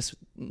 practice,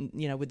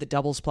 with the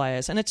doubles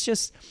players. And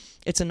it's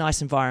a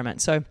nice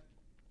environment. So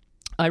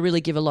I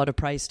really give a lot of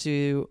praise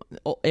to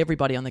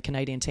everybody on the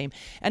Canadian team.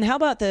 And how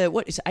about the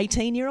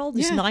 18-year-old,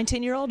 this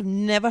 19-year-old?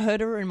 Never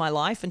heard of her in my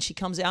life, and she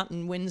comes out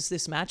and wins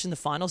this match in the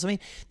finals. I mean,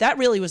 that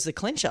really was the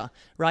clincher,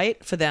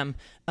 right, for them.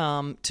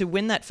 To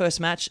win that first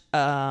match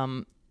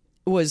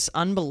was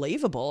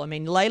unbelievable. I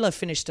mean, Leylah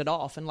finished it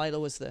off, and Leylah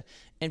was the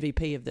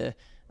MVP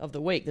of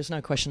the week. There's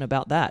no question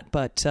about that.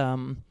 But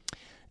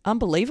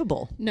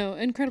unbelievable. No,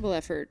 incredible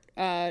effort.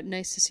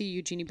 Nice to see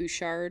Eugenie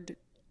Bouchard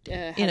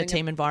in a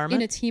team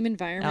environment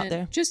out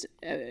there.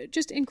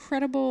 Just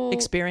incredible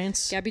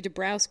experience. Gabby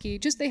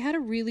Dabrowski, they had a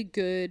really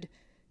good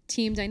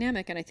team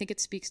dynamic, and I think it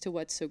speaks to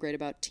what's so great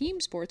about team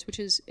sports, which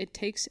is it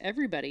takes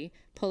everybody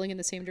pulling in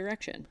the same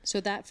direction. So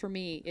that for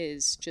me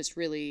is just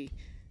really,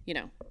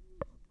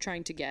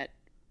 trying to get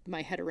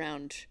my head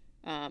around,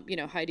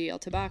 Heidi El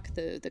Tabak,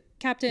 the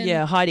captain.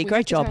 Yeah, Heidi,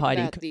 great job,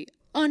 Heidi. About the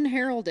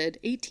unheralded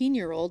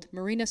 18-year-old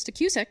Marina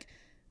Stakusek,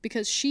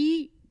 because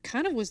she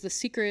kind of was the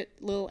secret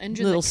little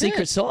engine.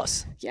 Secret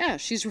sauce. Yeah,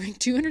 she's ranked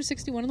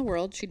 261 in the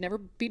world. She'd never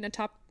beaten a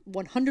top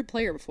 100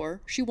 player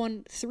before. She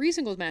won 3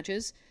 singles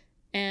matches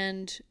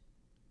and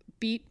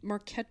beat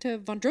Marketa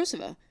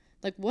Vondrousova.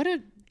 Like, what a...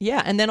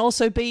 Yeah, and then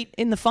also beat,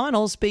 in the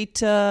finals,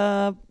 what's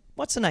her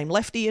name?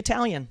 Lefty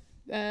Italian.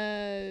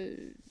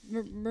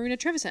 Marina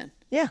Trevisan.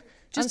 Yeah.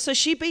 And so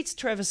she beats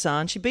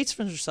Trevisan. She beats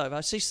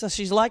Vondrousova.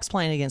 She likes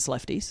playing against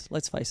lefties,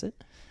 let's face it.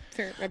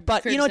 Fair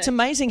it's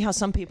amazing how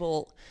some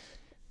people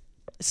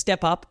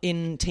step up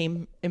in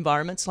team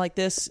environments like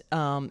this.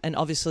 And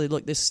obviously,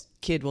 look, this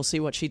kid, we'll see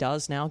what she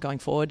does now going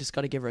forward. Just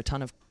got to give her a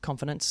ton of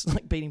confidence,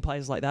 like beating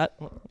players like that.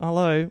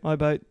 Hello,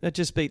 I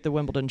just beat the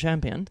Wimbledon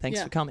champion.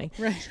 Thanks for coming.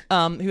 Right.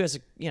 Who has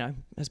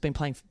been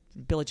playing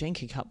Billie Jean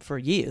King Cup for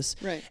years.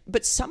 Right.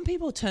 But some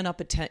people turn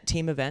up at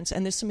team events,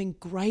 and there's some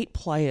great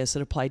players that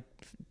have played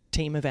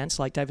team events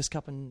like Davis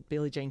Cup and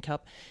Billie Jean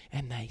Cup,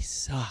 and they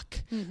suck.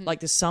 Mm-hmm. Like,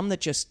 there's some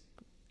that just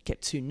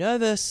get too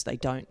nervous. They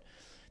don't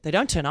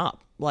turn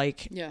up.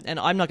 And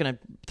I'm not going to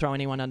throw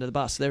anyone under the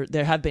bus.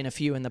 There have been a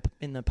few in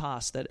the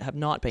past that have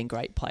not been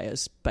great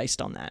players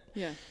based on that.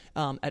 Yeah.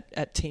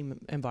 At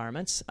team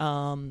environments.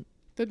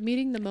 But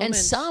meeting the moment. And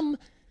some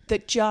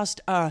that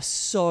just are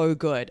so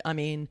good. I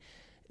mean,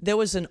 there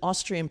was an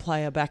Austrian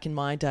player back in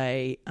my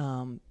day,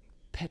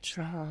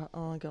 Petra.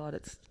 Oh God,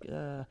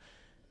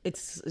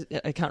 it's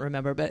I can't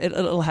remember, but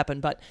it'll happen.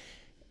 But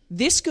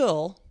this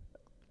girl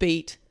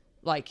beat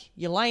like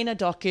Jelena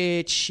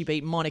Dokic, she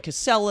beat Monica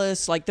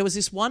Seles. Like there was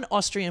this one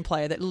Austrian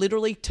player that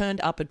literally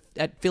turned up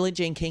at Billie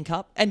Jean King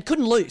Cup and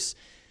couldn't lose.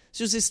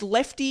 So it was this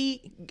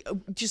lefty,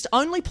 just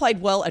only played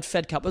well at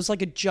Fed Cup. It was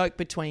like a joke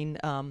between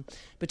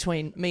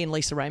me and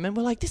Lisa Raymond.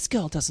 We're like, this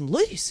girl doesn't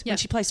lose when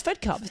she plays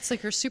Fed Cup. It's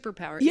like her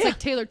superpower. It's like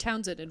Taylor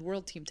Townsend in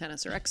World Team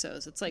Tennis or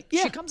Exos. It's like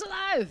she comes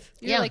alive.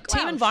 You're like, wow.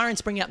 Team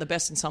environments bring out the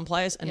best in some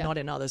players and not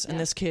in others. And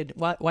this kid,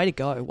 way to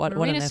go. What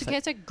an effort.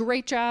 Sukasik,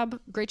 great job.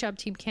 Great job,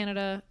 Team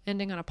Canada.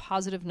 Ending on a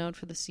positive note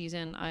for the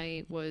season.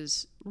 I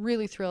was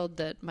really thrilled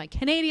that my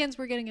Canadians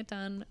were getting it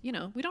done. You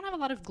know, we don't have a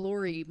lot of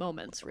glory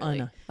moments,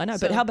 really. I know.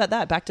 So, but how about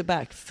that? Back to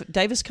back.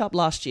 Davis Cup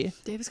last year.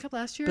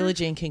 Billie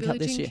Jean King Cup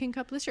this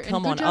year.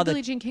 Come on,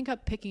 Billie Jean King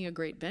Cup, picking a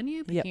great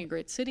venue, picking a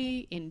great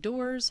city,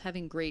 indoors,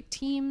 having great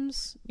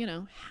teams. You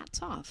know,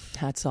 hats off.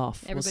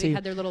 Everybody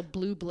had their little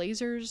blue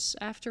blazers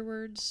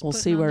afterwards. We'll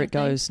see where it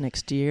goes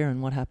next year and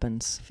what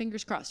happens.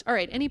 Fingers crossed. All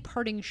right, any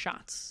parting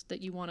shots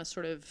that you want to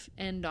sort of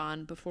end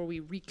on before we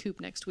recoup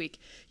next week?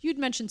 You'd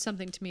mentioned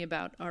something to me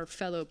about our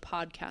fellow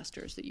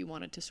podcasters that you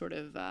wanted to sort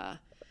of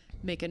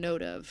make a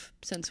note of,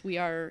 since we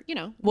are, you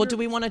know. Well, do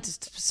we want to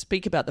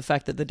speak about the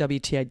fact that the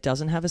WTA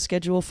doesn't have a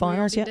schedule of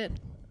finals yet? Did.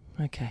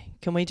 Okay.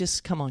 Can we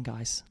just, come on,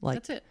 guys.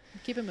 That's it.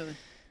 Keep it moving.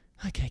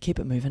 Okay, keep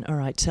it moving. All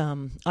right.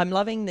 I'm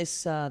loving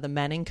this, the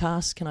Manning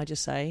cast, can I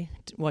just say,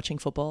 watching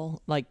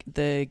football. Like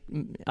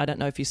I don't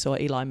know if you saw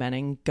Eli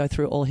Manning go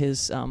through all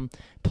his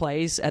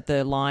plays at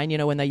the line, you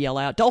know, when they yell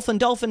out, Dolphin,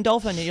 Dolphin,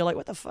 Dolphin. And you're like,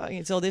 what the fuck?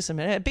 It's all this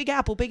and Big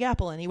Apple, Big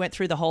Apple. And he went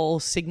through the whole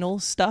signal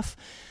stuff.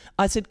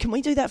 I said, can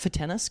we do that for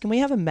tennis? Can we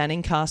have a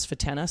Manning cast for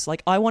tennis?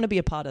 Like, I want to be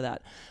a part of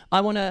that.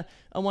 I want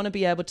to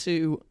be able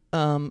to,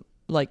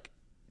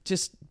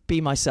 just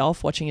be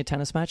myself watching a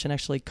tennis match and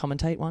actually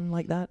commentate one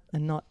like that,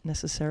 and not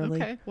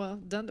necessarily. Okay, well,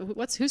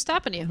 who's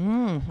stopping you?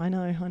 I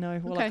know.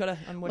 Well, okay.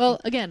 I'm working.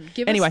 Well, again,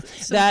 give us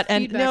some that,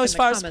 and feedback as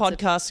far as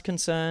comments. podcasts are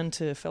concerned,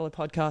 to fellow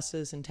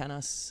podcasters in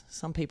tennis,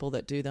 some people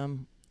that do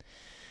them,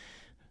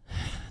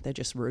 they're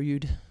just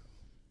rude.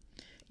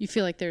 You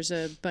feel like there's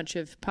a bunch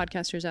of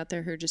podcasters out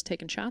there who are just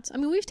taking shots? I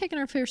mean, we've taken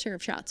our fair share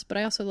of shots, but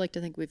I also like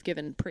to think we've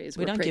given praise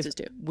where praise is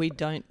due. We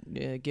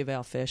don't give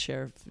our fair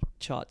share of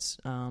shots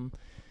on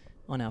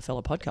our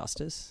fellow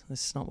podcasters.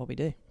 This is not what we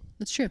do.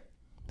 That's true.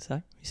 So,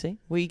 you see,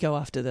 we go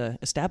after the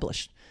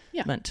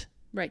establishment.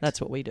 Right. That's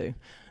what we do.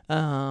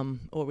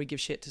 Or we give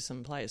shit to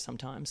some players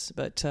sometimes.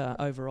 But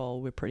overall,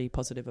 we're pretty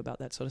positive about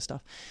that sort of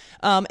stuff.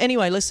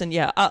 Anyway, listen,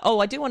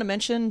 I do want to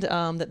mention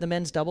that the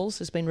men's doubles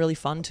has been really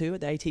fun too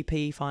at the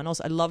ATP finals.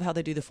 I love how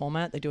they do the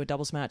format. They do a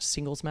doubles match,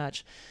 singles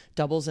match,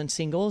 doubles and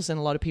singles. And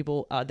a lot of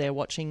people are there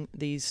watching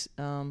these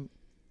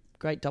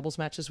great doubles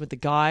matches with the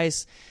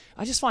guys.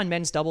 I just find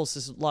men's doubles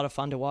is a lot of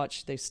fun to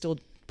watch. They're still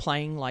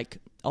playing like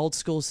old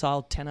school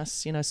style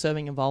tennis, you know,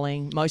 serving and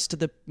volleying. Most of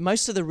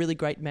the really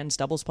great men's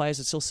doubles players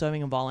are still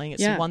serving and volleying.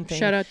 It's the one thing.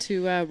 Shout out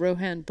to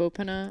Rohan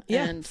Bopana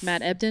and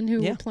Matt Ebden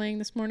who were playing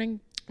this morning.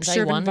 They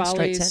serving won volleys,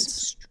 straight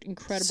sets.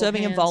 incredible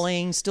serving hands. and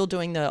volleying, still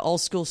doing the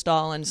old school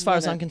style. And as far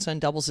as I'm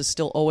concerned, doubles is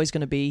still always going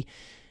to be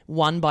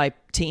won by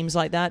teams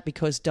like that,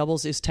 because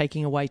doubles is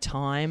taking away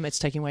time. It's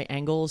taking away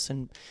angles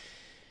and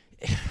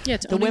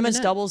the women's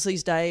doubles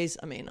these days,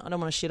 I mean, I don't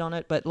want to shit on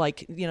it, but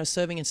like, you know,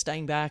 serving and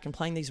staying back and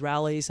playing these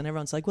rallies, and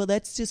everyone's like, well,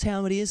 that's just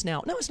how it is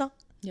now. No, it's not.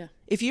 Yeah.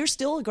 If you're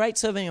still a great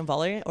serving and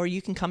volley, or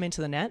you can come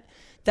into the net,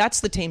 that's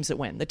the teams that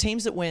win. The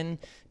teams that win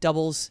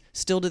doubles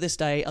still to this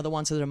day are the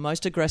ones that are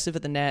most aggressive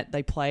at the net.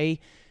 They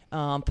play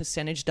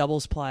percentage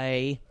doubles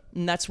play,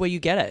 and that's where you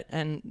get it.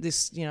 And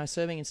this, you know,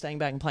 serving and staying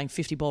back and playing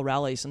 50-ball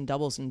rallies and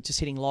doubles and just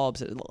hitting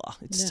lobs,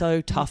 it's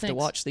so tough to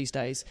watch these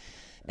days.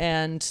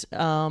 And,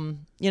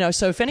 you know,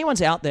 so if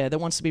anyone's out there that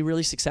wants to be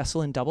really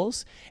successful in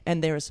doubles,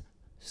 and there's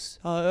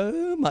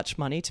so much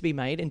money to be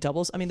made in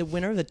doubles. I mean, the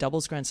winner of the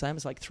doubles Grand Slam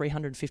is like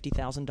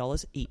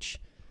 $350,000 each.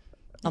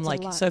 I'm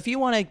like, so if you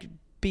want to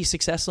be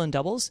successful in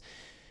doubles,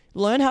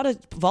 learn how to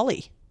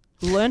volley,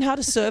 learn how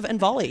to serve and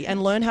volley,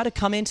 and learn how to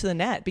come into the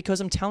net, because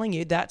I'm telling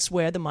you, that's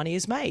where the money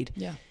is made.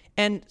 Yeah.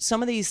 And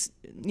some of these,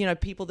 you know,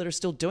 people that are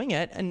still doing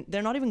it, and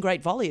they're not even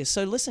great volleyers.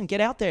 So listen, get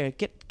out there,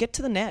 get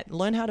to the net,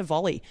 learn how to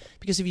volley,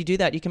 because if you do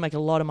that, you can make a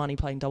lot of money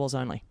playing doubles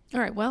only. All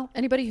right. Well,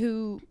 anybody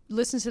who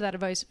listens to that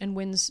advice and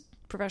wins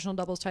professional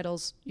doubles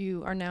titles,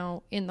 you are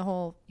now in the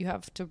hole. You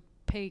have to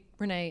pay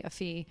Renee a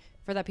fee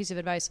for that piece of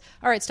advice.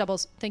 All right,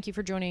 Stubbles, thank you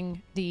for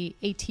joining the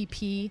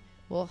ATP.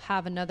 We'll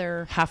have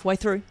another halfway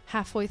through.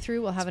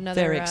 We'll have another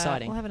very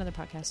exciting. We'll have another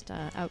podcast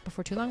out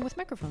before too long with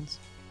microphones,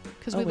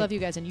 because we love you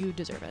guys and you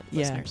deserve it,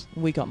 listeners.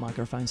 We got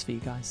microphones for you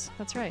guys.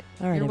 That's right.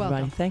 All right, You're everybody.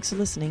 welcome. Thanks for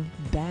listening.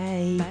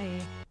 Bye.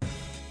 Bye.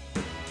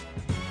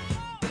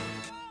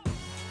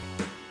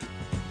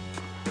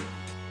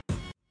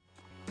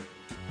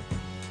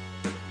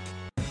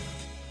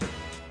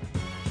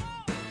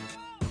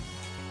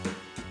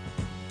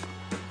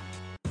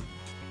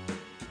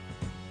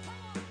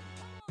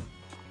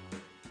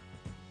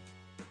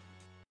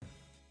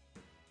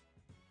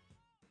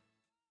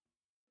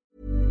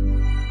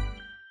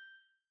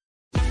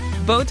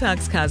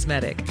 Botox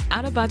Cosmetic,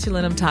 out of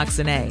botulinum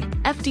toxin A,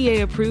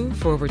 FDA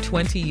approved for over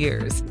 20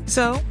 years.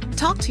 So,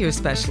 talk to your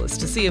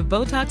specialist to see if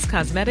Botox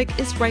Cosmetic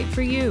is right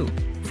for you.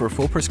 For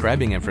full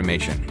prescribing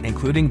information,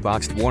 including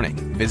boxed warning,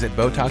 visit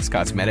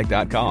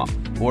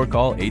BotoxCosmetic.com or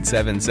call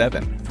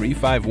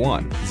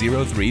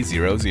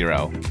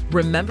 877-351-0300.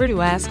 Remember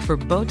to ask for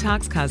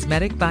Botox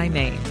Cosmetic by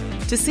name.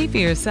 To see for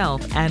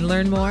yourself and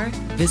learn more,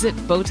 visit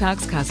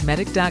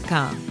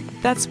BotoxCosmetic.com.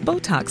 That's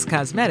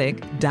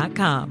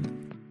BotoxCosmetic.com.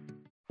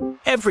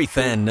 Every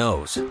fan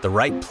knows the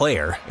right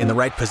player in the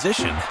right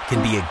position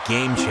can be a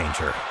game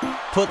changer.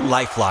 Put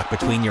LifeLock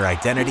between your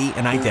identity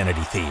and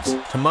identity thieves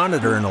to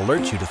monitor and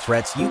alert you to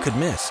threats you could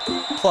miss.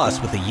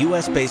 Plus, with a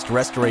U.S.-based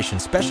restoration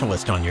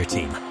specialist on your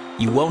team,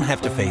 you won't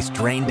have to face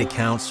drained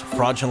accounts,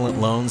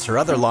 fraudulent loans, or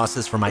other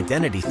losses from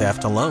identity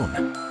theft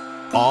alone.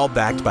 All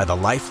backed by the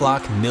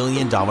LifeLock $1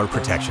 Million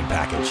Protection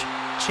Package.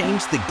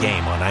 Change the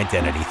game on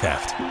identity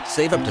theft.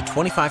 Save up to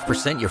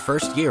 25% your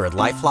first year at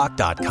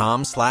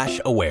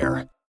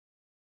LifeLock.com/aware.